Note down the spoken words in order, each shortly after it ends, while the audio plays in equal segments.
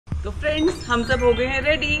तो फ्रेंड्स हम सब हो गए हैं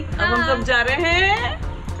रेडी। अब हम सब जा रहे हैं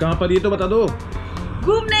कहाँ पर, ये तो बता दो।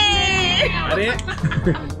 घूमने। अरे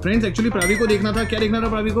फ्रेंड्स एक्चुअली प्रावी को देखना था। क्या देखना था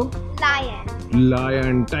प्रावी को?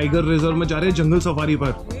 लायन टाइगर रिजर्व में जा रहे हैं, जंगल सफारी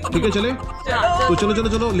पर। ठीक है चले? तो चलो चलो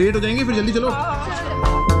चलो, लेट हो जाएंगे फिर, जल्दी चलो।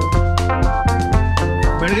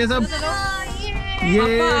 बैठ गए सब?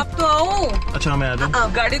 ये आप तो आओ। अच्छा मैं आ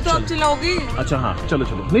जाऊँ। गाड़ी तो आप चलाओगी? अच्छा हाँ चलो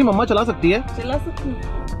चलो। नहीं मम्मा चला सकती है। चला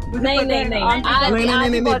सकती नहीं नहीं नहीं,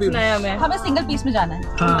 नहीं हमें सिंगल पीस में जाना है।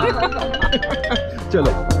 हाँ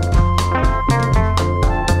चलो।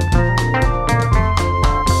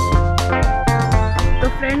 तो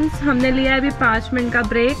फ्रेंड्स हमने लिया अभी 5 मिनट का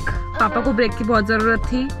ब्रेक। पापा को ब्रेक की बहुत जरूरत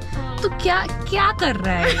थी। तो क्या क्या कर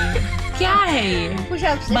रहा है ये? क्या है ये?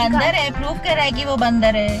 बंदर है, प्रूव कर रहा है कि वो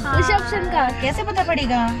बंदर है। कुछ ऑप्शन का कैसे पता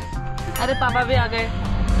पड़ेगा? अरे पापा भी आ गए।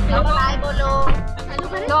 हाय बोलो।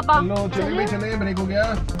 चलो चले चले, ब्रेक हो गया।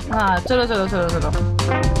 हाँ चलो चलो चलो चलो।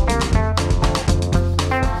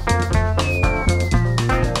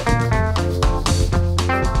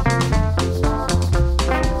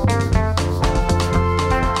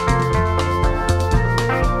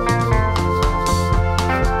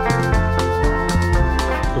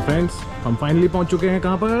 तो फ्रेंड्स हम फाइनली पहुंच चुके हैं।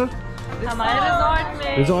 कहाँ पर? हमारे रिजॉर्ट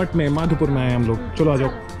में। रिजॉर्ट में माधोपुर में आए हम लोग। चलो आ जाओ,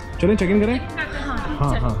 चलें चेक इन करें।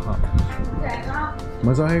 हाँ हाँ हाँ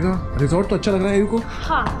मजा आएगा। रिजॉर्ट तो अच्छा लग रहा है को।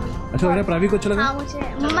 हाँ अच्छा लग रहा है। प्रावी को अच्छा लगा? हाँ, मुझे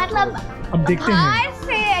मतलब अब देखते हैं।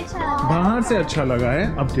 बाहर से अच्छा लगा है,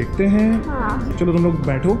 अब देखते हैं। हाँ। चलो तुम लोग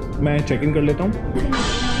बैठो, मैं चेक इन कर लेता हूँ।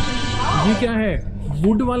 ये क्या है?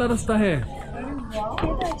 वुड वाला रास्ता है।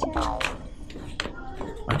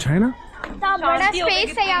 अच्छा है ना? बड़ा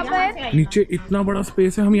स्पेस है यहाँ पर। नीचे इतना बड़ा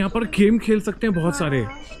स्पेस है, हम यहाँ पर गेम खेल सकते हैं बहुत सारे।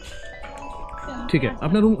 ठीक है,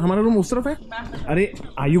 अपना रूम, हमारा रूम उस तरफ है। अरे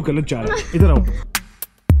आयु गलत जा रहा है, इधर आओ।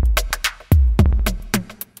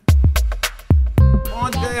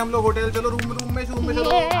 पहुंच गए हम लोग होटल। चलो रूम में चलो।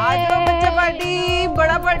 आ जाओ बच्चा पार्टी,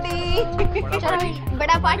 बड़ा पार्टी।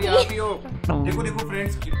 बड़ा पार्टी। देखो देखो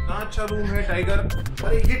फ्रेंड्स, कितना अच्छा रूम है। टाइगर,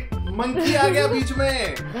 अरे ये मंकी आ गया बीच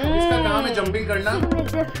में। इसका काम है जंपिंग करना।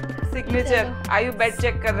 सिग्नेचर। आयु बेड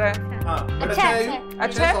चेक कर रहा है। हाँ अच्छा है।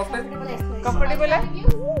 अच्छा है, सॉफ्ट है, कंफर्टेबल है।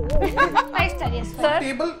 सर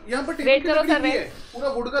टेबल यहाँ पर वेट करो सर, है पूरा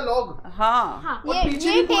वुड का लॉग। हाँ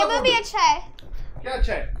ये टेबल भी अच्छा है। क्या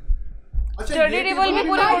अच्छा है? अच्छा स्टडी टेबल भी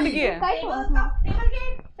पूरा वुड की है।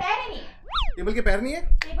 टेबल के पैर नहीं है।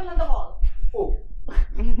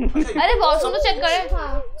 अरे वॉशरूम तो चेक करें।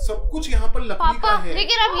 सब कुछ यहाँ पर लकड़ी का है।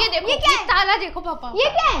 लेकिन अब ये देखो, ये क्या है? ताला देखो पापा। ये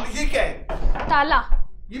क्या है? ये क्या है? ताला।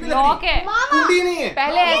 ये भी लॉक है। कुंडी नहीं है।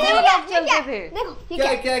 पहले ऐसे भी लॉक चलते थे। देखो क्या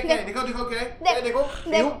है? क्या है? क्या है? दिखाओ दिखाओ क्या है? देखो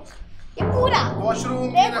ये पूरा वॉशरूम।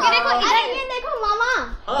 देखो इधर ये देखो मामा।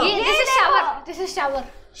 ये दिस इज शावर।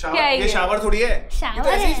 क्या है ये शावर थोड़ी है। ये तो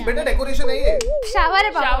ऐसे ही बेटा डेकोरेशन है। ये शावर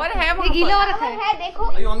है पापा। शावर है वहाँ ये गीला पर। हो रखा है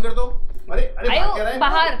देखो। ये ऑन कर दो। अरे अरे भाग क्या रहा है?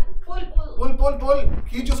 बाहर पुल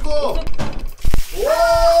खींच उसको।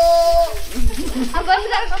 अब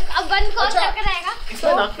बंद कौन करके रहेगा?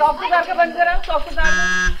 सॉफ्ट उतार के बंद करा। सॉफ्ट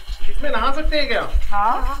उतार। इसमें नहा सकते हैं क्या?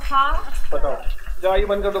 हाँ बताओ। जाओ ये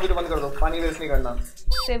बंद कर दो, भी तो बंद कर दो। पानी वेस्ट नहीं करना।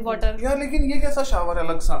 Save water. यार लेकिन ये कैसा शावर है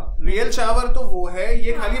अलग सा? रियल शावर तो वो है,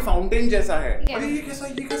 ये खाली फाउंटेन जैसा है। अरे ये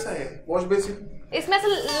कैसा है? Wash basin. इसमें ऐसा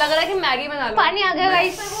लग रहा है कि मैगी बना लो। पानी आ गया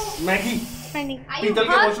गाइस। मैगी पीतल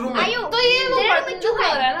के वॉशरूम में। तो ये वो बर्तन जो लग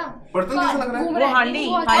रहा है ना, बर्तन जैसा लग रहा है। वो हांडी।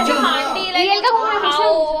 रियल का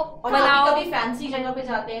बनाओ। कभी फैंसी जगह पे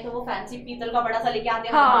जाते हैं तो वो फैंसी पीतल का बड़ा सा लेके आते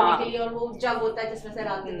हैं खाने के लिए, और वो जग होता है जिसमें से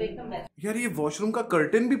डालते हैं, तो एकदम वैसा। यार ये वॉशरूम का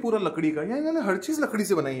कर्टन भी पूरा लकड़ी का है। इन्होंने हर चीज लकड़ी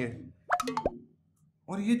से बनाई है।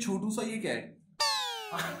 और ये छोटू सा ये क्या है?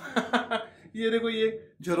 ये देखो ये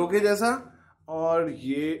झरोखे जैसा। और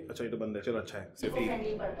ये अच्छा, ये तो बंद है। चलो अच्छा है,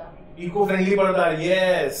 सेफ्टी इको फ्रेंडली पर्दा।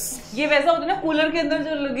 यस, ये वैसा होता है ना कूलर के अंदर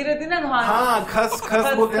जो लगी रहती है ना वहाँ। हाँ खस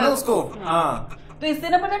बोलते हैं ना उसको। हाँ तो इससे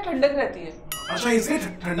ना पता ठंडक रहती है। अच्छा इससे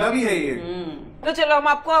ठंडा भी है ये। तो चलो हम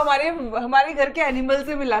आपको हमारे घर के एनिमल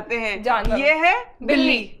से मिलाते हैं। जानवर। ये है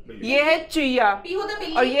बिल्ली, ये है चुईया,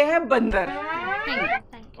 और ये है बंदर।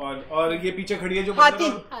 और ये पीछे खड़ी है जो हाथी।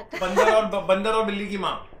 बंदर और बिल्ली की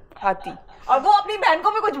माँ हाथी। और वो अपनी बहन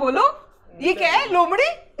को भी कुछ बोलो। ये क्या है? लोमड़ी।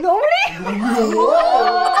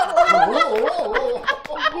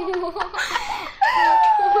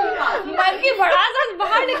 मन की बड़ा सा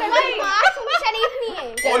बाहर निकल आई। शरीफ नहीं है।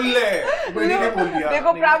 ओले बेटी ने बोल दिया।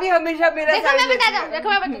 देखो प्रावी हमेशा मेरा देखो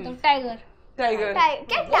मैं बताता हूँ। टाइगर। क्या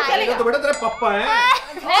टाइगर? तो बेटा तेरा पापा है।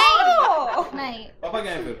 नहीं पापा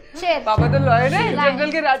क्या है फिर? शेर। पापा तो लॉयर है,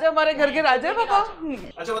 जंगल के राजा, हमारे घर के राजा है पापा।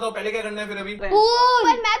 अच्छा बताओ पहले क्या करना है फिर अभी? पर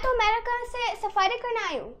मैं तो अमेरिका से सफारी करने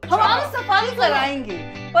आई हूँ। हम सफारी कराएंगे,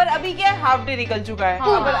 पर अभी क्या हाफ डे निकल चुका है।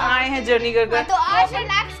 अगर आए हैं जर्नी कर तो आज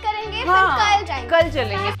रिलैक्स करेंगे। हाँ, कल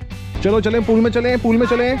चलेंगे। चलो चले, पूल में चले, पूल में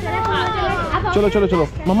चले। चलो चलो चलो।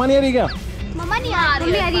 मम्मा नहीं आ रही क्या? मम्मा नहीं आ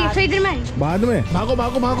रही, तो इधर में बाद में। भागो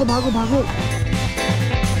भागो भागो भागो भागो।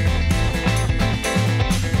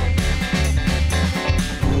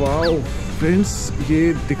 वाओ फ्रेंड्स,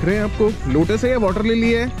 ये दिख रहे हैं आपको? लोटस है या वाटर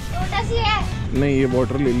लिली है? लोटस ही है। नहीं, ये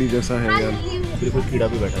वाटर लिली जैसा है यार। देखो कीड़ा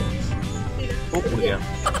भी बैठा है। वो उड़ गया।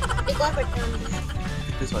 एक और बैठा है।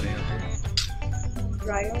 कितने सारे हैं?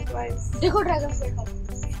 देखो ड्रैगन फ्रूट।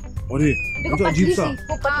 अरे तो अजीब सा।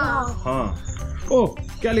 हाँ। ओह,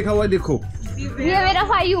 क्या लिखा हुआ है देखो? Beware of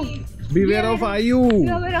Aayu। Beware of Aayu।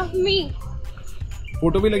 Beware of me।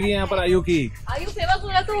 Photo भी लगी है यहाँ पर आयु की। आयु फेमस हो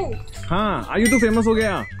गया तू। हाँ, आयु तो फेमस हो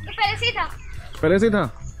गया। तो पहले से ही था। पहले से था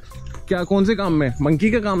क्या? कौन से काम में? मंकी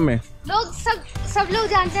के काम में। लोग सब लोग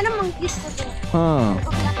जानते हैं ना मंकीज को तो। हाँ।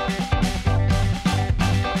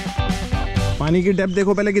 पानी की डेप्थ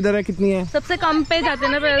देखो पहले किधर है, कितनी है? सबसे कम पे जाते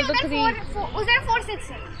हैं ना पहले तो 3। उधर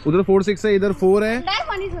 4-6 है। उधर 4-6 है, इधर 4 है,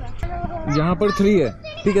 पानी थोड़ा। यहाँ पर 3 है।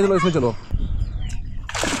 ठीक है चलो इसमें चलो।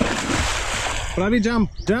 प्रावी जंप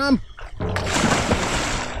जंप।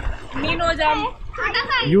 मीनो जंप। छोटा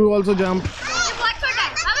सा है। You also jump. ये बहुत छोटा है।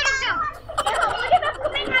 अबे रुक जाओ। मुझे तो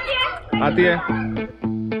खुद नहीं आती है। आती है।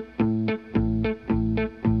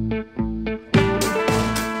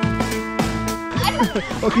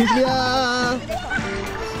 ओ खींच लिया।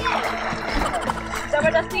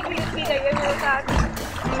 जबरदस्ती खींचनी चाहिए मेरे साथ।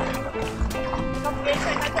 कंप्लीट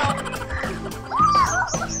करना चाहूंगी।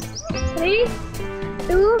 3,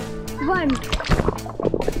 2, 1।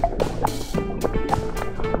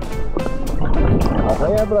 आता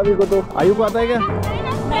है यार प्रावी को तो। आयु को आता है क्या?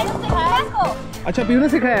 मैंने सिखाया इसको। अच्छा, पीहू ने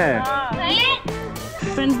सिखाया है।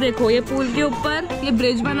 नहीं। फ्रेंड्स देखो, ये पूल के ऊपर ये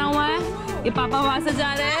ब्रिज बना हुआ है। ये पापा वहाँ से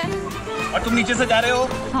जा रहे हैं और तुम नीचे से जा रहे हो?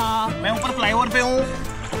 हाँ, मैं ऊपर फ्लाईओवर पे हूँ।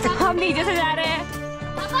 हम नीचे से जा रहे हैं।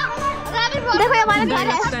 देखो ये हमारा घर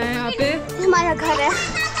लगता है। है यहाँ पे। हमारा घर है।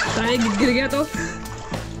 प्रावी गिर गया तो।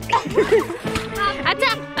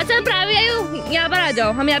 अच्छा प्रावी आयु यहाँ पर आ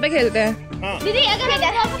जाओ, हम यहाँ पे खेलते हैं। दीदी अगर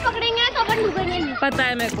हम आपको पकड़ेंगे तो अपन डूबेंगे नहीं। पता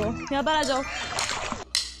है मेरे को। यहाँ पर आ जाओ।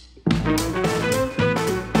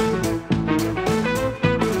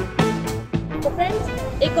 तो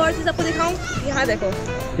फ्रेंड्स एक और चीज आपको दिखाऊं। यहाँ देखो,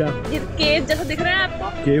 क्या? ये केव जैसा दिख रहा है आपको?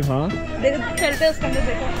 केव? हाँ। देखो चलते हैं उसके अंदर,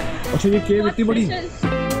 देखो। अच्छा, ये केव इतनी बड़ी?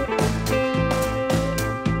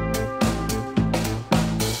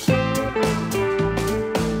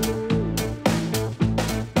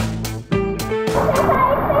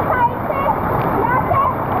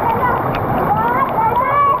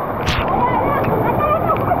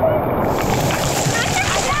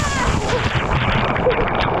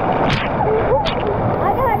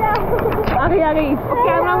 आ गई।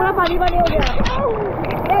 कैमरा मेरा पानी हो गया।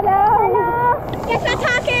 हेलो। कैसा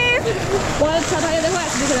था केव? बहुत अच्छा था। ये देखो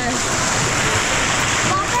ऐसे दिख रहा है।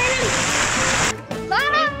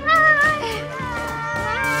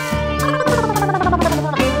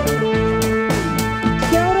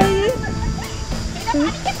 क्या हो रहा है ये?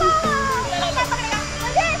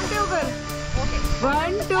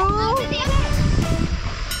 1, 2।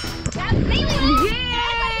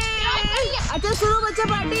 अच्छा सुनो बच्चा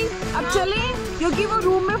पार्टी, अब चले क्योंकि वो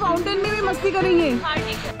रूम में फाउंटेन में भी मस्ती करेंगे।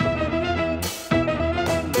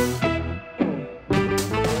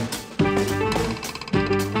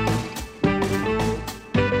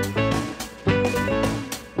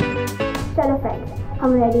 चलो फ्रेंड्स,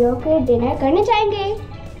 हम रेडी होके डिनर करने जाएंगे।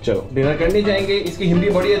 चलो डिनर करने जाएंगे। इसकी हिंदी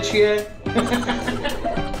बड़ी अच्छी है।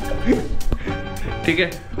 ठीक है।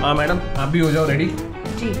 हाँ मैडम, आप भी हो जाओ रेडी।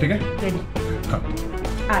 जी ठीक है, रेडी। हाँ।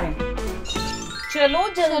 आ रहे हैं। चलो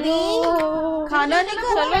जल्दी, खाना नहीं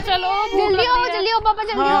खा। चलो जल्दी हो पापा,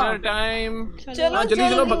 जल्दी हो। Dinner time. चलो जल्दी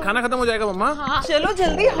चलो, खाना खत्म हो जाएगा मम्मा। चलो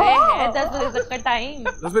जल्दी हो। 10 बजे तक का टाइम।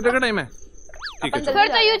 10 बजे का टाइम है। ठीक है, फिर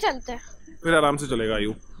तो यूँ चलते हैं। फिर आराम से चलेगा।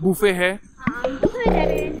 आयु बूफे है।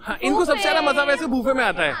 हाँ, इनको सबसे ज्यादा मजा वैसे बूफे में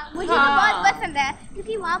आता है। मुझे तो बहुत पसंद है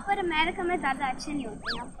क्योंकि वहाँ पर अमेरिका में ज्यादा अच्छे नहीं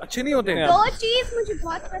होते हैं। अच्छे नहीं होते हैं। दो चीज मुझे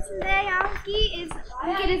बहुत पसंद है यहाँ की,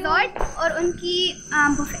 उनकी रिजॉर्ट और उनकी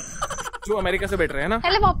बुफे जो अमेरिका से बेटर है ना।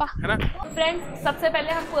 हेलो पापा। है ना। फ्रेंड्स सबसे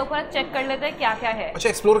पहले हम पूरा चेक कर लेते हैं क्या क्या है। अच्छा,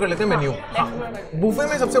 एक्सप्लोर कर लेते हैं मेन्यू। बूफे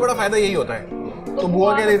में सबसे बड़ा फायदा यही होता है। तो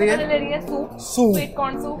बुआ क्या ले रही है? ले रही है soup. Sweet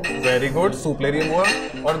corn soup. Very good, soup ले रही है बुआ।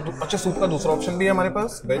 और अच्छा, सूप का दूसरा ऑप्शन भी है हमारे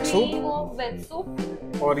पास, वेज सूप। Veg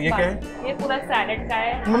soup. और ये क्या है? ये पूरा सैलेड का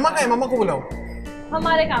है। मम्मा का है, मम्मा को बुलाओ।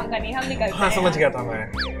 हमारे काम का नहीं, हम निकलते हाँ हैं। समझ गया था मैं।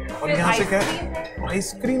 और यहाँ से क्या है?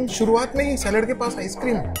 आइसक्रीम। शुरुआत में ही सैलेड के पास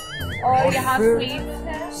आइसक्रीम। और यहाँ फिर स्वीट्स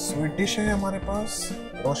है। स्वीट डिश है हमारे पास,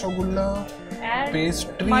 rasgulla, And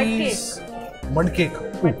pastries, mud cake.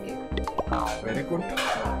 Very good.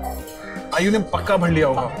 आयु ने पक्का भर लिया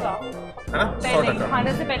होगा, है ना? 100%।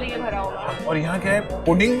 खाने से पहले ये भरा होगा। और यहाँ क्या है?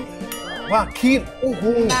 पुडिंग, वाह खीर,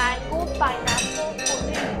 ओहो, mango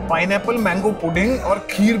pineapple pineapple mango pudding और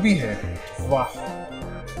खीर भी है, वाह।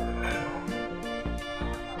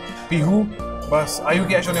 पीहू, बस आयु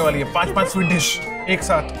की ऐश होने वाली है। 5-5 स्वीट डिश एक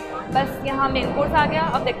साथ। बस यहाँ मेन कोर्स आ गया,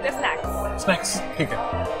 अब देखते हैं स्नैक्स। स्नैक्स, ठीक है।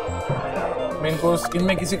 मेन कोर्स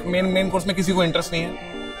इनमें किसी मेन कोर्स में किसी को इंटरेस्ट नहीं है।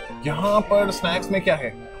 यहाँ पर स्नैक्स में क्या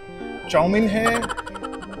है? चाउमीन है,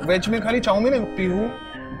 वेज में खाली चाउमीन है।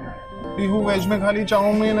 पीहू वेज में खाली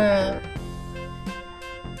चाउमीन है।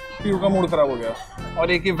 पीहू का मूड खराब हो गया।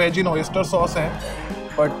 और एक ये वेज इन ऑयस्टर सॉस है,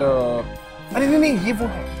 बट अरे नहीं, ये वो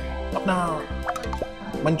है अपना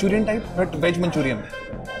Manchurian type, but veg Manchurian.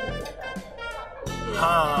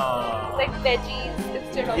 हाँ, लाइक वेजीज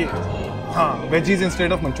इंस्टेड ऑफ, हाँ वेजीज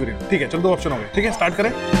इंस्टेड ऑफ मंचूरियन। ठीक है, चलो 2 ऑप्शन हो गए। ठीक है, स्टार्ट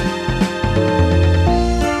करें।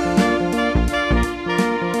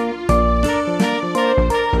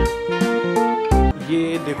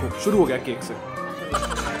 ये देखो शुरू हो गया केक से।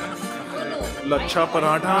 लच्छा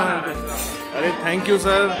पराठा, अरे थैंक यू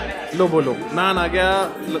सर। लो बोलो, नान आ गया,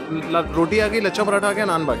 रोटी आ गई, लच्छा पराठा आ गया,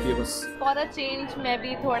 नान बाकी है बस। फॉर अ चेंज मैं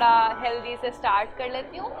भी थोड़ा हेल्दी से स्टार्ट कर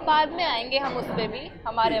लेती हूँ, बाद में आएंगे हम उस पे भी,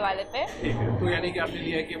 हमारे वाले पे। ठीक है, तो यानी कि आपने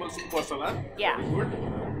लिया है केवल सूप और सलाद। या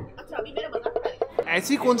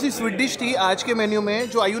ऐसी कौन सी स्वीट डिश थी आज के मेन्यू में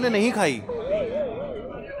जो आयु ने नहीं खाई?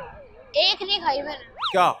 एक नहीं खाई मैंने।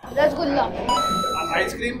 क्या? Rasgulla,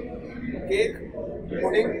 ice cream, cake,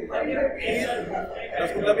 pudding,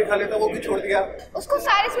 rasgulla भी खा लेता, वो भी छोड़ दिया। उसको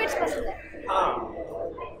सारे स्वीट्स पसंद है, हाँ,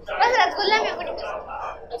 बस रसगुल्ला मेरे को नहीं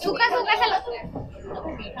पसंद। सूखा सूखा सा लगता है।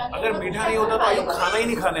 अगर मीठा नहीं होता तो आयु खाना ही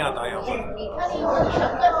नहीं खाने आता है।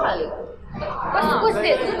 बस कुछ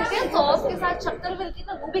दे दो, सॉस के साथ शक्कर मिलती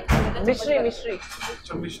ना, वो भी खा लेते। मिश्री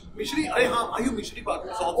मिश्री, अरे हाँ आयु मिश्री बात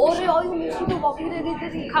में सॉस। और आयु मिश्री तो बाकी दे देती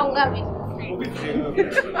थी, खाऊंगा मैं।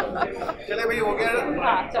 चले भाई, हो गया।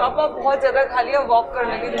 हाँ, पापा बहुत ज्यादा खा लिया, वॉक कर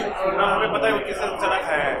लेंगे थोड़ी सी। हाँ, हमें पता है किसने ज्यादा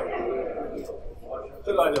खाया है।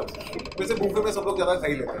 चलो आ जाओ। वैसे बूफे में सब लोग ज्यादा खा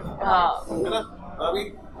ही लेते हैं, हाँ है ना? अभी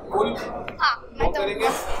फुल हाँ, वॉक करेंगे,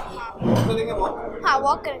 वॉक। हाँ,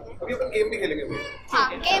 वॉक करेंगे। अभी अपन गेम भी खेलेंगे। हाँ,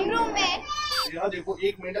 गेम रूम में। यहाँ देखो,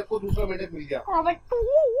 एक मेंढक को दूसरा मेंढक मिल गया। हाँ, बट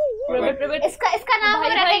इसका नाम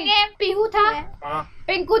हम रखेंगे पीहू था, हाँ,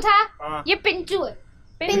 पिंकू था, हाँ। ये पिंचू है।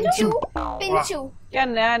 पिंचू। क्या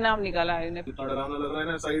नया नाम निकाला है इन्हें। कितना डरावना लग रहा है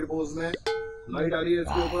ना। साइड पोज में लाइट आ रही है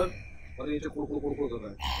इसके ऊपर और नीचे कुड़ कर रहा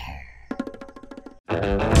है।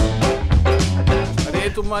 अरे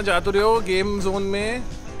तुम वहाँ जा तो रहे हो गेम जोन में,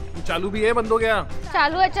 चालू भी है, बंद हो गया?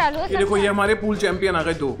 चालू है। ये देखो, ये हमारे पूल चैंपियन आ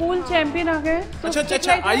गए। 2 पूल चैंपियन आ गए।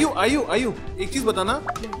 अच्छा, आयु एक चीज बताना,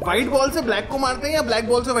 व्हाइट बॉल से ब्लैक को मारते हैं या ब्लैक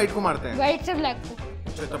बॉल से व्हाइट को मारते हैं? व्हाइट से ब्लैक को।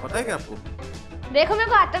 अच्छा, तो पता है क्या आपको? देखो मेरे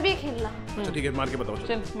को आता भी है खेलना। अच्छा ठीक है, मार के बताओ।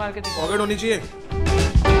 चल मार के देखो। पॉकेट होनी चाहिए।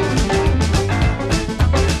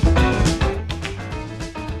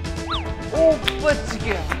 ओ बच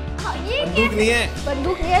गया। बंदूक नहीं है,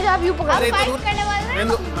 बंदूक नहीं है जो आप यूं पकड़ फाइट करने वाले हैं। रहने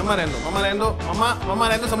दो, मम्मा रहने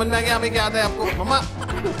दो। समझ में आ गया हमें क्या आता है आपको? मम्मा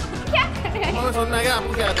क्या कर रहे हैं? समझ में आ गया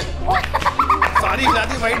आपको क्या आता है? सारी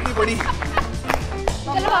हिलाती वाइट नहीं पड़ी।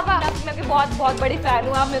 चलो पापा, मैं भी बहुत बड़ी फैन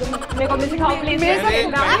हूँ, आप मेरे को भी सिखाओ प्लीज।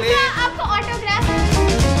 आपको ऑटोग्राफ।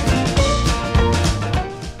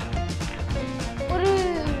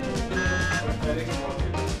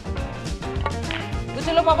 तो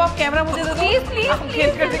चलो पापा, आप कैमरा मुझे दे दो, प्लीज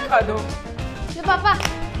खेल कर दिखा दो। ये पापा,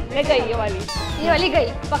 मैं गई ये वाली गई,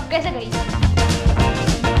 पक्के से गई।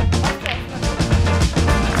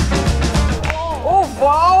 ओ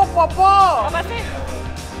वाओ पापा। पापा से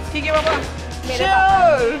ठीक है पापा, मेरे चल।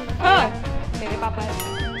 हाँ, मेरे पापा है।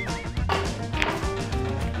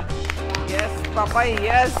 Yes papa,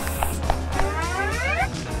 yes.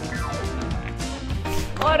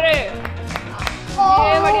 अरे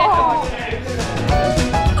ये बढ़िया शॉट।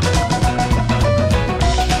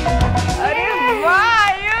 अरे वाह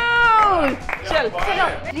आयु। चल चलो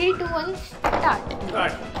 3, 2, 1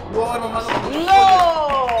 स्टार्ट। वो और मम्मा को लो,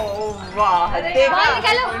 वाह देखा, बाहर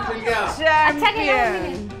निकालो। पॉइंट मिल गया। अच्छा खेला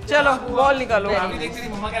चैंपियन। चलो बॉल निकालो। अभी देख रही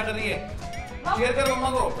मम्मा क्या कर रही है। चीयर कर मम्मा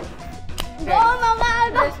को। गो मम्मा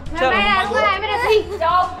गो। चलो, मैं आऊंगा, मेरा सही।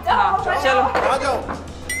 हाँ चलो आ जाओ।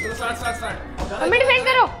 चलो स्टार्ट। मम्मी डिफेंड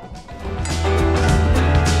करो।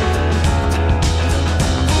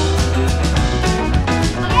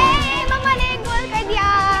 ये मम्मा ने गोल कर दिया।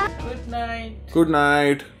 Good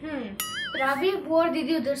night. रावी और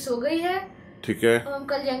दीदी उधर सो गई है। ठीक है, हम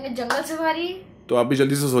कल जाएंगे जंगल सफारी। तो आप भी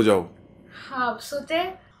जल्दी से सो जाओ। हाँ, अब सोते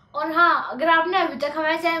हैं। और हाँ, अगर आपने अभी तक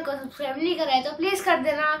हमारे चैनल को सब्सक्राइब नहीं करा है तो प्लीज कर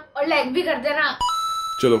देना और लाइक भी कर देना।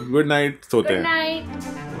 चलो गुड नाइट, सोते गुड हैं। नाइट।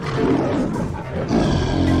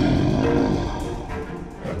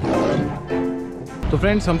 तो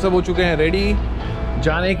फ्रेंड्स हम सब हो चुके हैं रेडी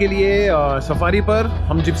जाने के लिए सफारी पर।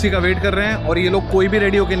 हम जिप्सी का वेट कर रहे हैं और ये लोग कोई भी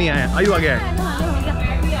रेडी होके नहीं आए। आयु आ गया है।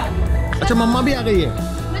 अच्छा मम्मा भी आ गई है।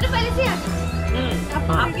 मैं तो पहले से आ गई।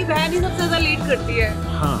 आपकी बहन ही सबसे ज्यादा लेट करती है।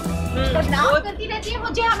 हाँ बदनाम करती रहती है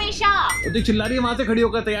मुझे हमेशा। वो तो चिल्ला रही है वहां से खड़ी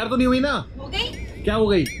होकर। तैयार तो नहीं हुई ना? हो गई। क्या हो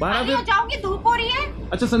गई? बाहर हो जाऊंगी, धूप हो रही है।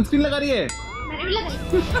 अच्छा सनस्क्रीन लगा रही है? मैंने भी लगाई।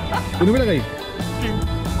 तूने भी लगाई?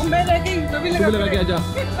 मैं भी लगा के आजा।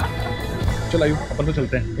 चल आयु अपन तो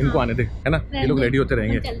चलते हैं, इनको आने दे, है ना? ये लोग रेडी होते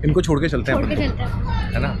रहेंगे, इनको छोड़ के चलते हैं अपन,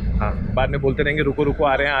 है ना? हाँ बाद में बोलते रहेंगे रुको रुको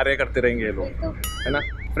आ रहे हैं करते रहेंगे ये लोग, है ना?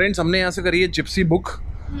 फ्रेंड्स हमने यहाँ से करी है जिप्सी बुक।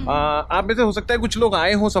 आप में से हो सकता है कुछ लोग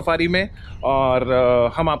आए हों सफारी में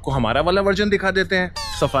और हम आपको हमारा वाला वर्जन दिखा देते हैं।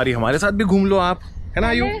 सफारी हमारे साथ भी घूम लो आप, है ना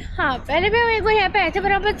आयु? हाँ पहले भी हम एक बार यहाँ पे आए थे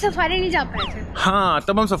पर आप सफारी नहीं जा पाए थे। हाँ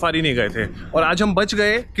तब हम सफारी नहीं गए थे और आज हम बच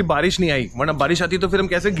गए कि बारिश नहीं आई, वरना बारिश आती तो फिर हम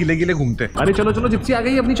कैसे गीले गीले घूमते। अरे चलो चलो जिप्सी आ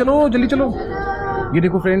गई अपनी, चलो जल्दी चलो। ये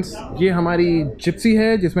देखो फ्रेंड्स ये हमारी जिप्सी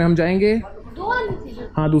है जिसमें हम जाएंगे।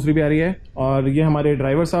 हाँ दूसरी भी आ रही है। और ये हमारे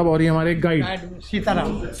ड्राइवर साहब और ये हमारे गाइड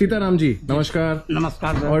सीताराम जी नमस्कार।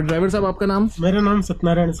 नमस्कार। और ड्राइवर साहब आपका नाम? मेरा नाम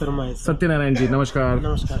सत्यनारायण शर्मा है। सत्यनारायण जी नमस्कार।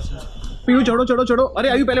 नमस्कार सर। पीयू चढ़ो चढ़ो चढ़ो। अरे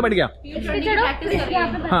आयु पहले बैठ गया।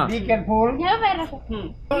 हाँ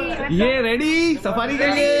ये रेडी सफारी के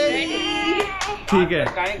लिए? ठीक है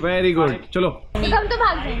वेरी गुड चलो। हम तो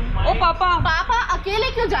भाग जाएंगे। ओ पापा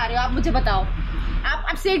अकेले क्यों जा रहे हो आप मुझे बताओ।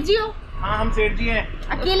 आप सेठ जी हो? हाँ हम सेठ जी हैं।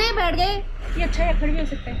 अकेले ही बैठ गए? ये अच्छा है, खड़े भी हो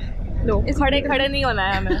सकते हैं। लो खड़े नहीं होना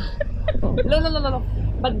है हमें। लो लो लो लो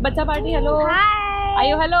बच्चा पार्टी हेलो।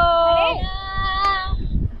 आयो हेलो।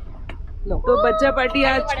 तो बच्चा पार्टी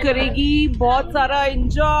आज करेगी बहुत सारा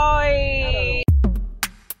एंजॉय।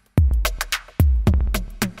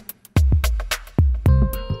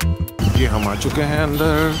 ये हम आ चुके हैं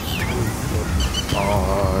अंदर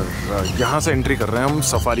और यहाँ से एंट्री कर रहे हैं हम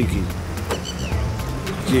सफारी की।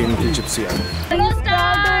 ये इनकी जिप्सी आ गई।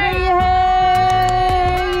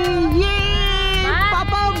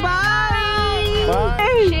 पापा बाय।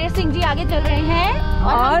 शेर सिंह जी आगे चल रहे हैं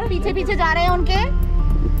और पीछे पीछे जा रहे हैं उनके।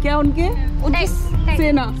 क्या उनके? उनकी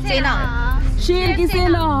सेना। शेर की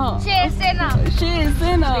सेना। शेर सेना। शेर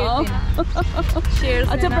सेना।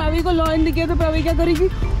 अच्छा प्रवी को लॉ दिखे तो प्रवी क्या करेगी?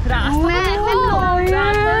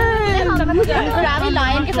 रावी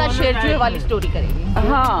लायन के साथ शेर चूहे वाली स्टोरी करेगी।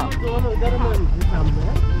 हाँ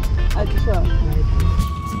अच्छा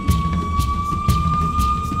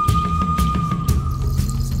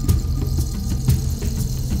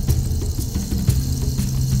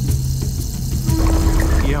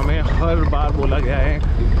ये हमें हर बार बोला गया है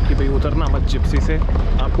कि भाई उतरना मत जिप्सी से,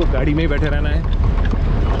 आपको गाड़ी में ही बैठे रहना है।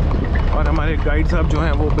 और हमारे गाइड साहब जो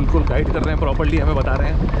हैं वो बिल्कुल गाइड कर रहे हैं, प्रॉपर्ली हमें बता रहे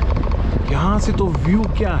हैं यहाँ से तो व्यू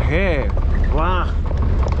क्या है। वाह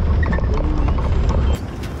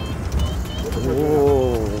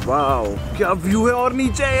ओह वाह क्या व्यू है। और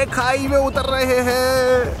नीचे खाई में उतर रहे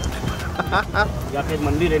हैं। यहाँ पे एक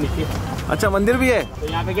मंदिर है नीचे। अच्छा मंदिर भी है? तो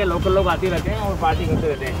यहाँ पे क्या लोकल लोग आते रहते हैं और पार्टी करते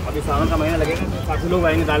रहते हैं। अभी सावन का महीना लगेगा तो काफी लोग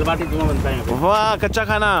आएंगे। दाल बाटी चूरमा बनता है यहाँ पे। वाह कच्चा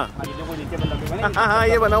खाना। हाँ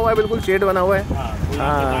ये बना हुआ है बिल्कुल शेड बना हुआ है।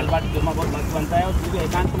 दाल बाटी चूरमा बहुत मस्त बनता है और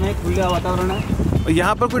एकांत में खुला वातावरण है।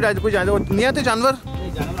 यहाँ पर कोई नहीं आते जानवर?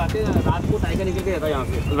 जानवर आते हैं रात को, टाइगर निकल के जाता है यहाँ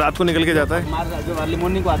से। रात को निकल के जाता है? जो अर्ली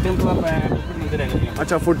मॉर्निंग को आते हैं उनको मिलते रहेंगे।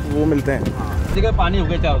 अच्छा फुट वो मिलते हैं। हर जगह पानी हो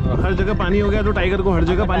गया चारों तरफ। हर जगह पानी हो गया तो टाइगर को हर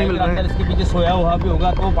जगह पानी मिल रहा है। इसके पीछे सोया हुआ भी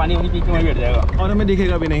होगा तो पानी वहीं पीछे वहीं बैठ जाएगा और हमें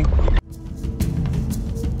दिखेगा भी नहीं।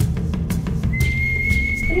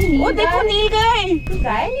 वो देखो नील गाय।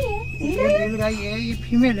 नील गाय है, ये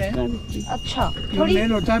फीमेल है। अच्छा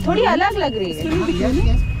मेल होता है थोड़ी अलग लग रही है।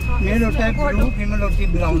 मेल होता है ब्लू, फीमेल होती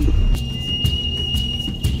है ब्राउन।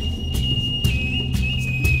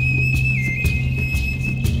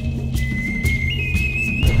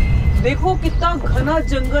 देखो कितना घना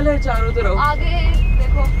जंगल है चारों तरफ। आगे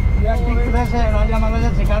देखो राजा महाराजा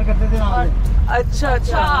शिकार करते थे वहाँ पे। अच्छा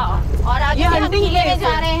अच्छा और आगे ये हम hunting किले में place जा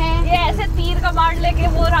है। रहे हैं। ये ऐसे तीर कमांड लेके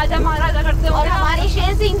वो राजा महाराजा करते और होंगे। हमारे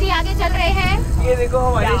शेर सिंह जी आगे चल रहे हैं ये देखो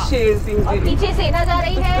हमारे शेर सिंह और जी। पीछे सेना जा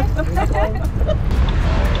रही है।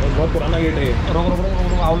 बहुत पुराना गेट है।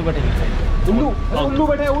 आउल बैठेंगे। उल्लू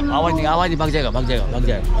बैठे हैं। उल्लू आवाज नहीं भाग जाएगा।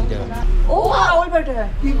 ओ आउल बैठा है।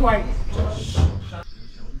 पिंक व्हाइट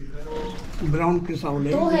ब्राउन के साउल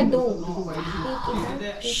है। दो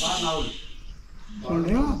सुन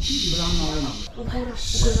रहे हो? ब्राउन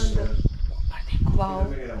वाओ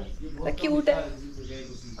क्यूट है।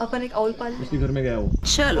 अपन एक आउल पाल। उसी घर में गया वो।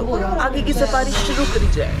 चलो आगे की सफारी शुरू करी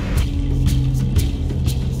जाए।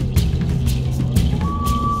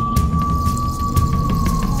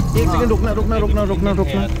 एक सेकंड रुकना।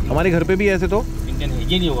 हमारे घर पे भी ऐसे तो इंडियन है,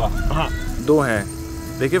 ये नहीं होगा। हाँ 2 हैं।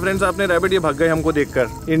 देखिए फ्रेंड्स, आपने रैबिट ये भाग गए हमको देखकर।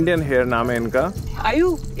 इंडियन हेयर नाम है इनका।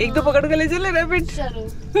 आयु एक तो पकड़ के ले चले रैबिट।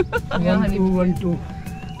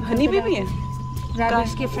 हनी भी है।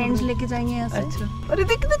 रैबिट्स के फ्रेंड्स लेके जाएंगे यहाँ से। अच्छा, अरे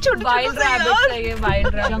देख कितने छोटे वाइल्ड रैबिट है ये,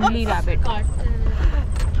 वाइल्ड जंगली रैबिट।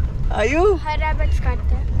 आयु हर रैबिट्स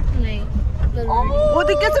काटते हैं नहीं, वो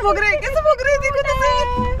देख कैसे भाग रहे हैं, कैसे भाग रहे हैं, देखो कैसे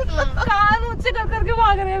कान ऊंचे कर करके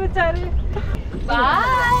भाग रहे हैं बेचारे।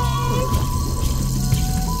 बाय।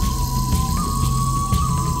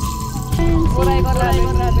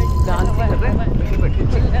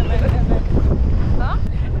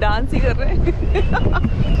 डांस ही कर रहे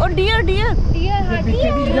हैं। और डियर डियर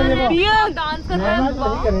डियर डांस कर रहे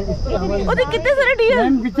हैं। और देख कितने सारे डियर।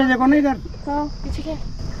 पीछे देखो ना इधर। पीछे क्या?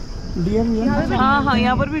 डियर। हाँ हाँ,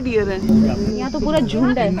 यहाँ पर भी डियर है। यहाँ तो पूरा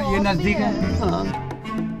झुंड है। ये नजदीक है। हाँ।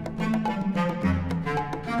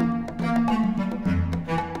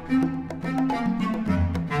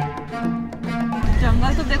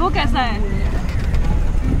 जंगल तो देखो कैसा है।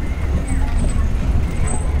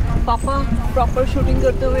 पापा प्रॉपर शूटिंग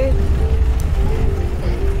करते हुए।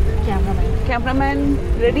 Cameraman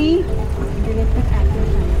ready.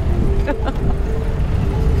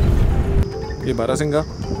 ये बारहसिंगा।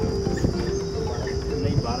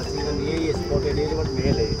 नहीं, बारहसिंगा नहीं है, ये स्पॉटेड है, बट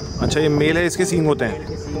मेल है। अच्छा, ये मेल है, इसके सींग होते हैं।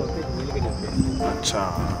 इसके सींग होते हैं, मेल के नहीं होते। अच्छा,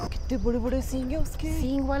 कितने बड़े बड़े सींग है उसके।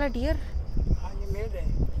 सींग वाला डियर।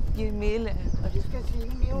 ये मेल है।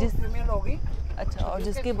 फीमेल होगी। अच्छा, और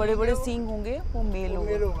जिसके बड़े बड़े सींग होंगे वो मेल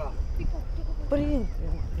होगा। पर ये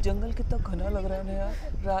जंगल कितना घना लग रहा है यार।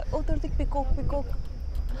 उधर देख, पिकॉक पिकॉक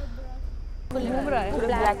घूम रहा है।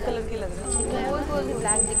 ब्लैक कलर की लग रही है। वो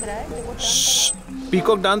ब्लैक दिख रहा है।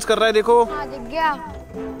 पीकॉक डांस कर रहा है, देखो। हाँ दिख गया।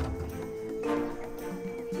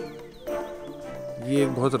 ये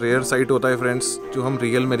एक बहुत रेयर साइट होता है फ्रेंड्स, जो हम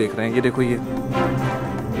रियल में देख रहे हैं। ये देखो, ये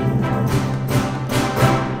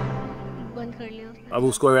बंद कर लिया उसने। अब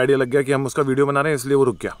उसको आइडिया लग गया कि हम उसका वीडियो बना रहे हैं, इसलिए वो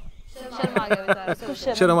रुक गया। शर्म आ गया बेचारा, उसको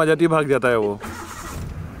शर्म आ जाती है, भाग जाता है वो।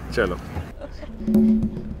 चलो,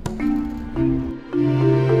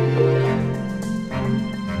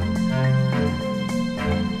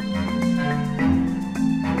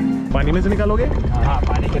 पानी में से निकालोगे? हाँ,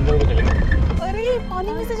 पानी के अंदर को चलेंगे। अरे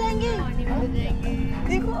पानी में से जाएंगे। पानी में जाएंगे।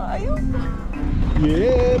 देखो आयु,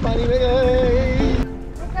 ये पानी में गए।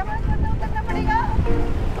 करना पड़ेगा।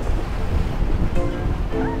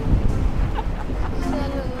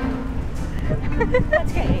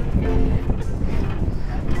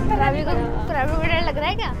 प्रावी को डर लग रहा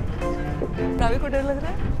है क्या? प्रावी को डर लग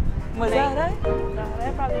रहा है? मजा आ रहा है?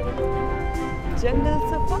 जंगल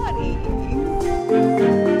सफारी।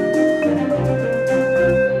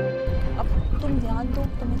 अब तुम ध्यान दो,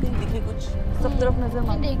 तुम्हें कहीं दिखे कुछ, सब तरफ नजर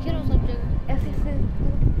मारो। देख ही रहो सब जगह। ऐसे ऐसे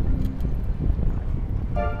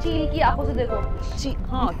चील की आंखों से देखो।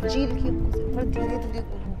 हाँ, चील की आंखों से, पर धीरे धीरे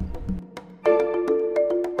करो।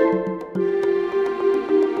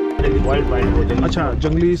 अच्छा,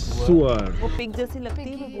 जंगली सुअर। वो पिग जैसी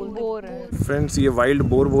लगती है, वो बोर है। फ्रेंड्स, ये वाइल्ड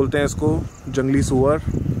बोर बोलते हैं इसको, जंगली सुअर।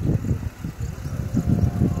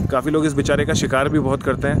 काफ़ी लोग इस बेचारे का शिकार भी बहुत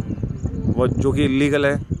करते हैं, वो जो कि इलीगल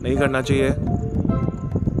है, नहीं करना चाहिए।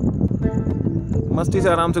 मस्ती से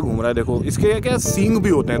आराम से घूम रहा है। देखो, इसके क्या सींग भी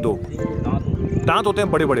होते हैं, दो दांत होते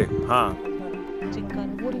हैं बड़े बड़े। हाँ,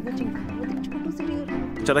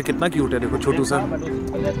 चला कितना क्यूट है, देखो छोटू सा।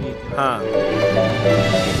 हाँ,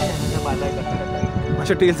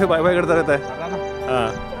 अच्छा, टेल से बाय बाय करता रहता है।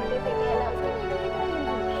 हाँ,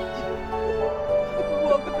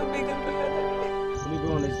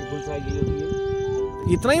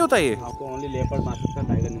 इतना ही होता है ये। आपको ओनली लेपर्ड मार सकता है,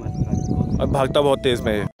 टाइगर नहीं मार सकता। और भागता बहुत तेज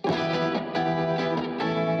में है।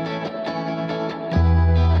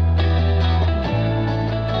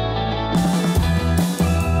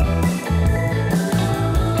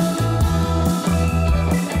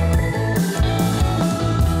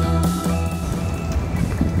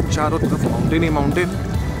 चारों तरफ माउंटेन ही माउंटेन,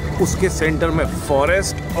 उसके सेंटर में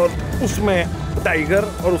फॉरेस्ट और उसमें टाइगर,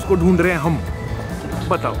 और उसको ढूंढ रहे हैं हम।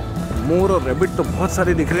 बताओ, मोर और रैबिट तो बहुत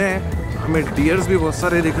सारे दिख रहे हैं, हमें डियर्स भी बहुत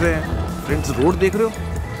सारे दिख रहे हैं। फ्रेंड्स, रोड देख रहे हो?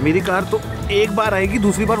 मेरी कार तो एक बार आएगी,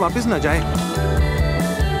 दूसरी बार वापस ना जाए।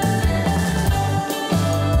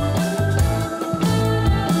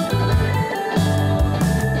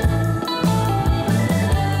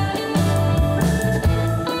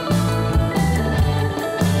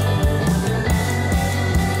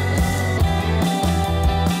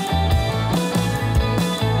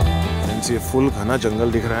 ये फुल घना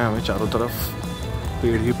जंगल दिख रहा है हमें चारों तरफ,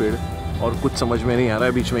 पेड़ ही पेड़, और कुछ समझ में नहीं आ रहा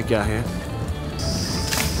है बीच में क्या है। ओ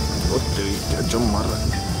तेरी, क्या जम मार रहा है।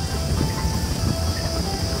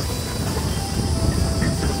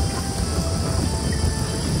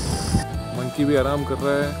 मंकी लकी भी आराम कर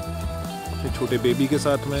रहा है ये छोटे बेबी के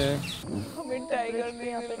साथ में। हमें टाइगर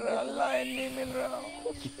नहीं मिल रहा, लायन नहीं मिल रहा,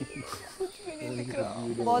 कुछ भी नहीं दिख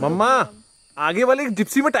रहा। मम्मा आगे वाले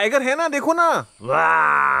जिप्सी में टाइगर है ना, देखो ना।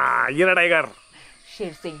 वाह ये रहा टाइगर।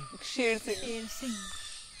 शेर सिंह, शेर सिंह,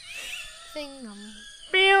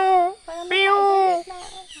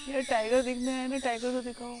 ये टाइगर दिखना है ना, टाइगर को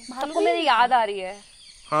दिखाओ। सबको मेरी याद आ रही है।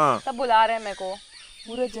 हाँ सब बुला रहे हैं मेरे को।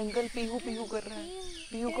 पूरा जंगल पीहू पीहू कर रहा है।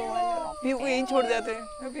 पीहू को पीहू को यहीं छोड़ जाते हैं।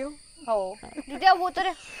 पीहू दीदी वो तो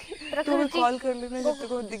तुम्हें कॉल कर लेना जब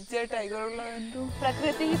तक वो दिख जाए टाइगर और लायन। तो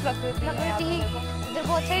प्रकृति ही प्रकृति है। इधर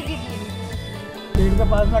बहुत सारी दीदी पेड़ के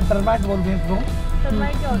पास में टर्माइट बोलते हैं इसको।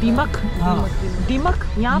 दीमक, दीमक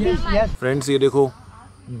यहाँ भी। फ्रेंड्स ये देखो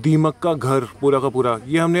दीमक का घर पूरा का पूरा।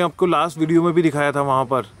 ये हमने आपको लास्ट वीडियो में भी दिखाया था वहाँ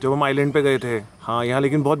पर जब हम आइलैंड पे गए थे। हाँ यहाँ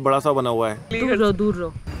लेकिन बहुत बड़ा सा बना हुआ है। दूर रहो, दूर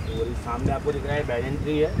रहो। सामने आपको दिख रहा है बैनियन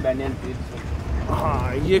ट्री है, बैनियन ट्री।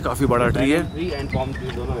 हाँ ये काफी बड़ा ट्री है। ट्री एंड पॉम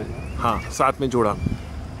ट्री दोनों है। हाँ साथ में जोड़ा,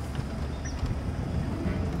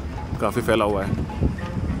 काफी फैला हुआ है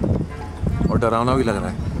और डरावना भी लग रहा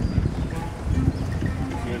है।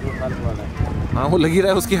 हाँ वो लगी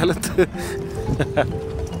रहा है उसकी हालत।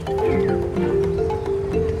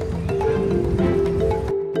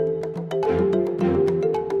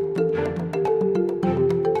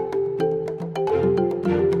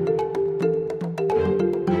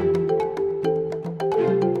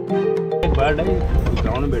 बर्ड है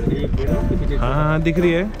ग्राउंड में बैठ रही है पेड़ के। हाँ दिख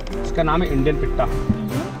रही है। इसका नाम है इंडियन पिट्टा।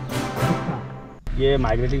 ये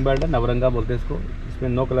माइग्रेटिंग बर्ड है, नवरंगा बोलते हैं इसको। इसमें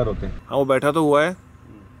 9 कलर होते हैं। हाँ वो बैठा तो हुआ है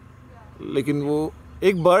लेकिन वो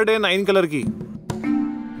एक बर्ड है 9 कलर की।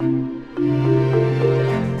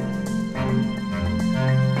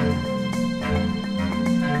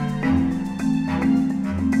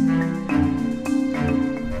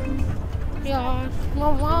 यार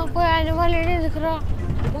वहाँ कोई एनिमल नहीं दिख रहा।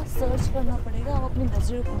 बस सर्च करना पड़ेगा। आप अपनी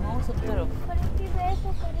नजर घुमाओ सब तरफ।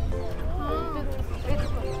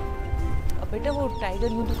 अब बेटा वो टाइगर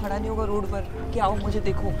यूं तो खड़ा नहीं होगा रोड पर कि आओ मुझे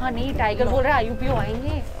देखो। हाँ नहीं, टाइगर बोल रहा है आयु पीहू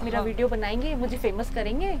आएंगे, मेरा वीडियो बनाएंगे, मुझे फेमस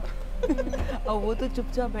करेंगे। अब वो तो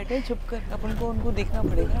चुपचाप बैठे हैं, छुप कर। अपन को उनको देखना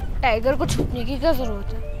पड़ेगा। टाइगर को छुपने की क्या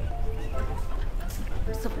जरूरत है?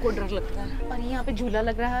 सबको डर लगता है। और यहाँ पे झूला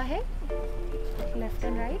लग रहा है, left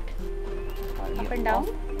and right, up and down.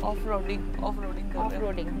 Off roading कर ऑफ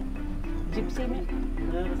रोडिंग जिप्सी में।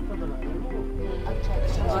 अच्छा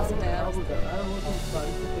अच्छा वहाँ से नया ऑफ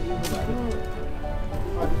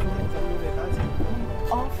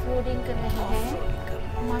रोडिंग कर रहे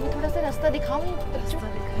हैं। मामी थोड़ा सा रास्ता दिखाओ। रास्ता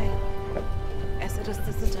दिखाए। ऐसे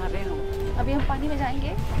रास्ते से जा रहे हैं हम। अभी हम पानी में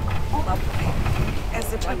जाएंगे।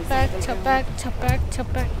 ऐसे पानी से छपक छपक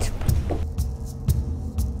छपक छपक।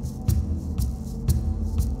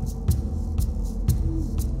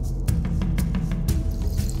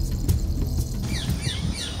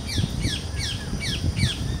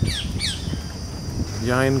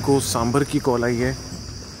 यहाँ इनको सांभर की कॉल आई है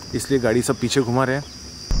इसलिए गाड़ी सब पीछे घुमा रहे हैं।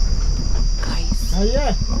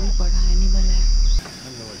 बहुत बड़ा एनिमल है।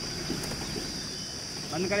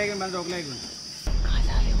 बंद करेगा, बंद रोक लेगा। कहाँ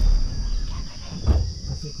जा रहे हो?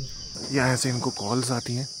 यहाँ से इनको कॉल्स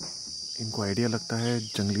आती हैं। इनको आइडिया लगता है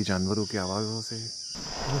जंगली जानवरों की आवाज़ों से।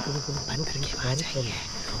 बंदर की आवाज आई है,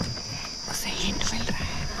 उसे हिंट मिल रहा है।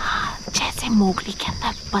 हाँ जैसे मोगली के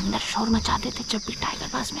अंदर बंदर शोर मचाते थे जब भी टाइगर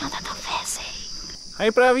पास में आता था, वैसे ही। हाय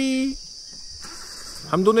प्रावी,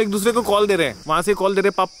 हम दोनों एक दूसरे को कॉल दे रहे हैं। वहाँ से कॉल दे रहे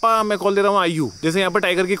हैं पापा, मैं कॉल दे रहा हूँ आयु। जैसे यहाँ पर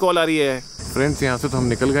टाइगर की कॉल आ रही है। फ्रेंड्स यहाँ से तो हम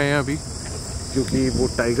निकल गए हैं अभी, क्योंकि वो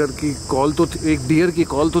टाइगर की कॉल तो एक डियर की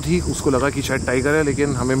कॉल तो थी। उसको लगा कि शायद टाइगर है,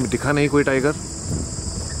 लेकिन हमें दिखा नहीं कोई टाइगर।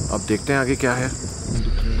 अब देखते हैं आगे क्या है।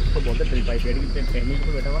 इसको बोलते हैं पेड़ की टहनी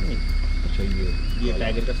पे बैठा हुआ नहीं। अच्छा ये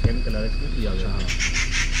टाइगर का सेम कलर है, इसमें किया हुआ है।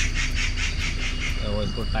 और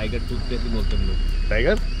इसको टाइगर टूथपेस्ट भी बोलते हैं लोग।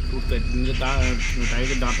 टाइगर टूथपेस्ट,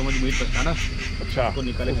 टाइगर दांतों में जो मीट बचता है ना, अच्छा उसको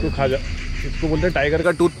निकाले, उसको खा जा। इसको बोलते हैं टाइगर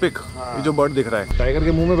का टूथपिक। ये जो बर्ड दिख रहा है, टाइगर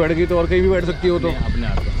के मुंह में बैठ गई तो और कहीं भी बैठ सकती हो। तो अपने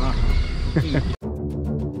आप। हाँ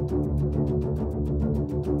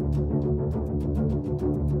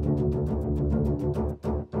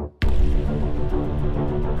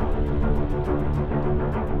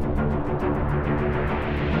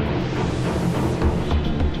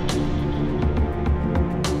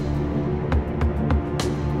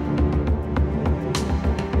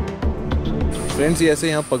फ्रेंड्स ऐसे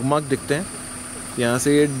यहाँ पगमार्क दिखते हैं। यहाँ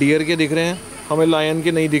से ये डियर के दिख रहे हैं, हमें लायन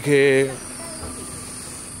के नहीं दिखे।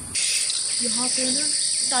 यहाँ पे ना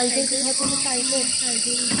टाइगर के हाथों में टाइगर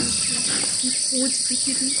की पूंछ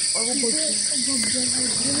दिखी थी और वो भाग गया।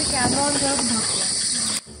 कैमरा ऑन किया, भाग गया।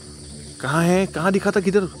 कहाँ है? कहाँ दिखा था?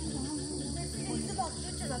 किधर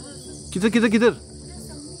किधर किधर किधर?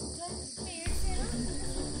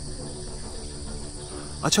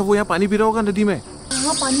 अच्छा वो यहाँ पानी पी रहा होगा नदी में।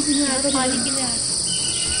 हाँ पानी पीने आया था, पानी पीने आया।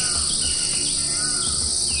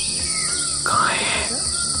 कहाँ है?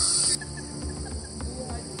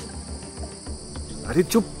 अरे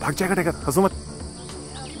चुप, भाग जाएगा टाइगर, हंसो मत।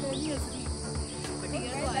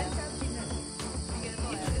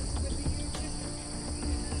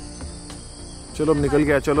 चलो अब निकल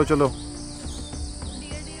गया, चलो चलो।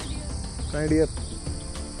 कहाँ है डियर?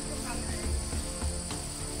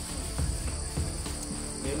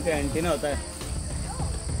 इनका एंटीना होता है,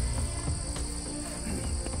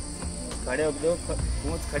 खड़े होकर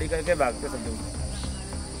पूंछ खड़ी करके भागते सब लोग।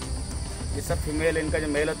 ये सब फीमेल, इनका जो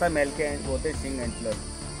मेल होता है, मेल के होते हैं सिंग एंटलर।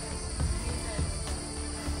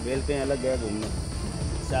 मेल कहीं अलग गया घूमने,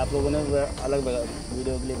 इससे आप लोगों ने अलग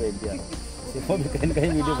वीडियो के लिए भेज दिया। सिर्फ भी कहीं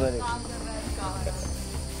कहीं वीडियो पर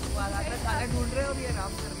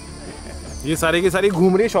ये सारे की सारी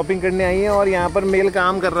घूम रही है, शॉपिंग करने आई है और यहाँ पर मेल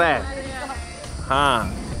काम कर रहा है।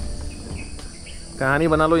 हाँ कहानी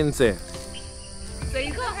बना लो इनसे।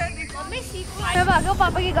 मैं भागा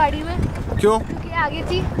पापा की गाड़ी में। क्यों? क्योंकि आगे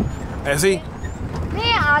थी। ऐसे ही?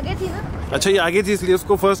 नहीं आगे थी ना। अच्छा ये आगे थी इसलिए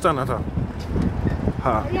उसको फर्स्ट आना था।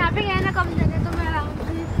 हाँ यहाँ पे क्या है ना, कम जगह तो मैं आराम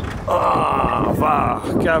से।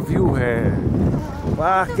 वाह क्या व्यू है,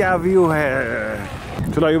 वाह क्या व्यू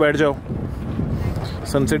है। चलो आइए बैठ जाओ,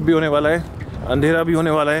 सनसेट भी होने वाला है, अंधेरा भी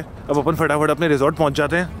होने वाला है। अब अपन फटाफट अपने रिजॉर्ट पहुंच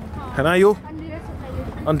जाते हैं, है ना आयु?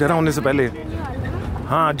 अंधेरा होने से पहले।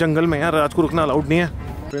 हाँ जंगल में यार रात को रुकना अलाउड नहीं है।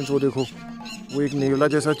 फ्रेंड्स वो देखो, वो एक नेवला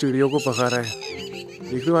जैसा चिड़ियों को पका रहा है,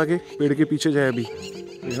 देख रहे हो? आगे पेड़ के पीछे जाए अभी,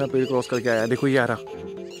 देखना पेड़ क्रॉस करके आया, देखो ये आ रहा,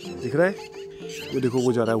 दिख रहा है? वो देखो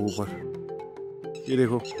वो जा रहा है ऊपर, ये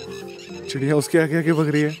देखो चिड़िया उसके आगे आगे भग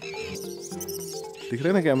रही है, दिख रहा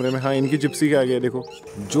है ना कैमरे में? हाँ इनकी जिप्सी के आगे है, देखो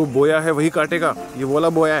जो बोया है वही काटेगा, ये वाला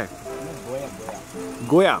बोया है,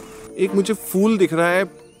 गोया। एक मुझे फूल दिख रहा है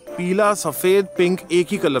पीला सफेद पिंक एक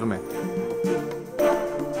ही कलर में।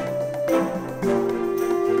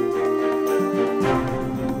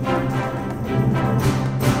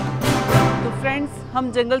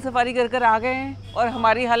 हम जंगल सफारी कर आ गए हैं और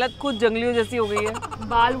हमारी हालत खुद जंगलियों जैसी हो गई है।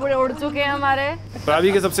 बाल बड़े उड़ चुके हैं हमारे,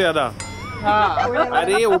 प्रावी के सबसे ज्यादा। हाँ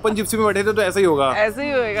अरे ओपन जिप्सी में बैठे थे तो ऐसा ही होगा, ऐसे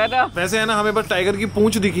ही होएगा ना। वैसे है ना, हमें बस टाइगर की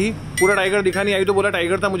पूंछ दिखी, पूरा टाइगर दिखा नहीं। आई तो बोला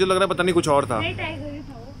टाइगर था, मुझे लग रहा है पता नहीं कुछ और था।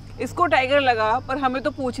 इसको टाइगर लगा पर हमें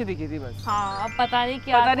तो पूंछ ही दिखी थी बस। हाँ पता नहीं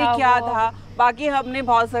क्या था। बाकी हमने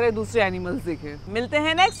बहुत सारे दूसरे एनिमल्स देखे। मिलते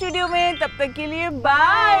हैं नेक्स्ट वीडियो में, तब तक के लिए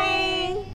बाय।